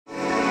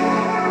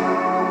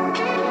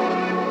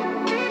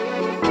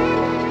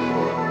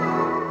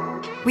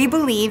We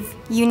believe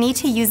you need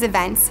to use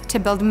events to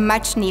build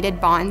much-needed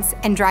bonds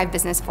and drive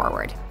business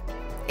forward.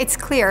 It's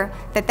clear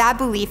that that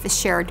belief is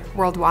shared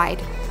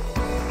worldwide.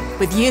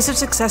 With years of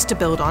success to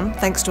build on,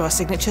 thanks to our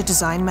signature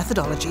design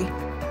methodology,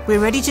 we're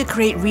ready to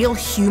create real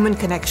human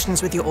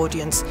connections with your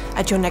audience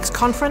at your next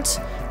conference,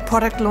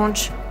 product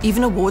launch,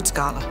 even awards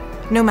gala,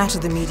 no matter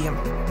the medium.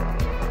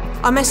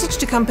 Our message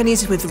to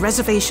companies with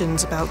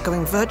reservations about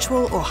going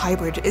virtual or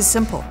hybrid is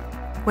simple.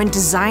 When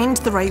designed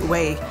the right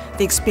way,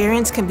 the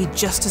experience can be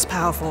just as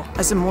powerful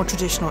as a more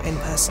traditional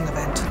in-person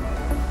event.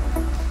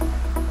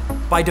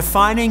 By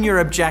defining your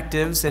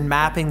objectives and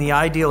mapping the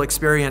ideal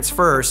experience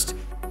first,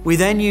 we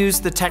then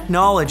use the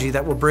technology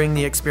that will bring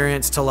the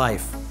experience to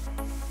life.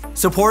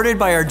 Supported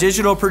by our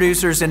digital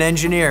producers and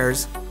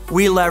engineers,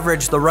 we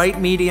leverage the right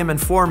medium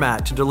and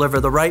format to deliver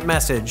the right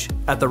message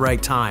at the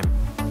right time.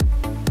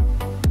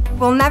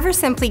 We'll never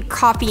simply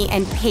copy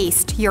and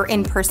paste your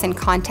in-person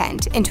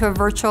content into a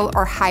virtual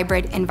or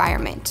hybrid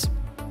environment.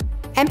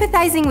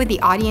 Empathizing with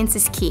the audience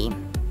is key.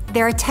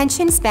 Their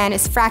attention span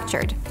is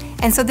fractured,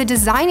 and so the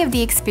design of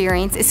the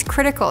experience is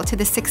critical to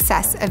the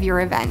success of your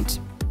event.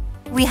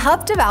 We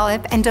help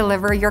develop and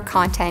deliver your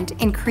content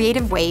in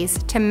creative ways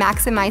to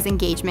maximize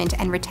engagement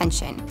and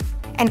retention,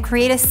 and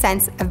create a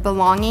sense of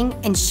belonging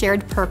and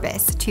shared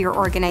purpose to your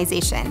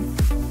organization.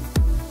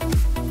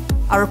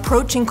 Our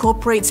approach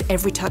incorporates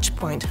every touch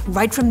point,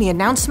 right from the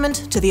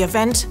announcement to the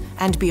event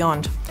and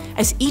beyond,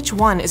 as each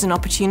one is an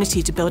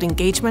opportunity to build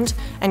engagement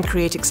and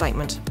create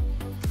excitement.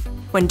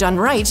 When done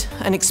right,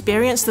 an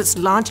experience that's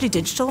largely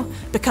digital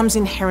becomes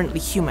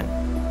inherently human.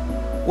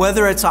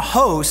 Whether it's a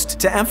host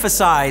to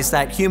emphasize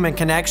that human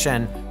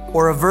connection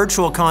or a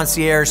virtual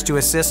concierge to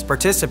assist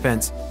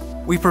participants,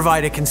 we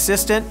provide a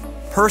consistent,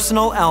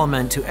 personal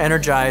element to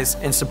energize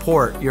and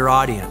support your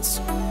audience.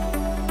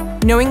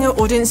 Knowing your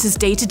audience's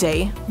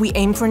day-to-day, we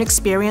aim for an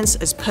experience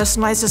as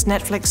personalized as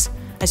Netflix,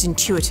 as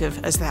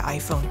intuitive as their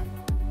iPhone.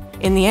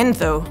 In the end,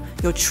 though,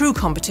 your true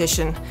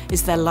competition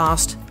is their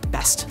last,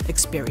 best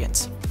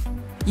experience.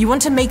 You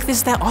want to make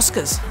this their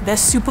Oscars, their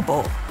Super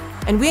Bowl,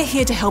 and we're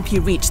here to help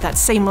you reach that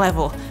same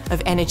level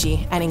of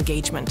energy and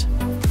engagement.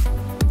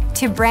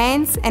 To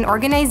brands and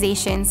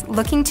organizations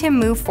looking to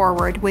move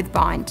forward with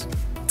Bond,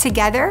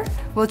 together,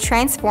 we'll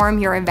transform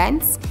your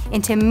events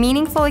into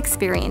meaningful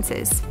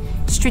experiences,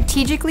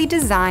 strategically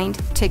designed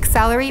to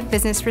accelerate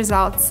business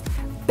results,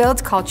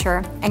 build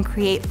culture, and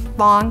create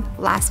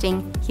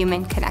long-lasting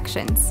human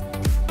connections.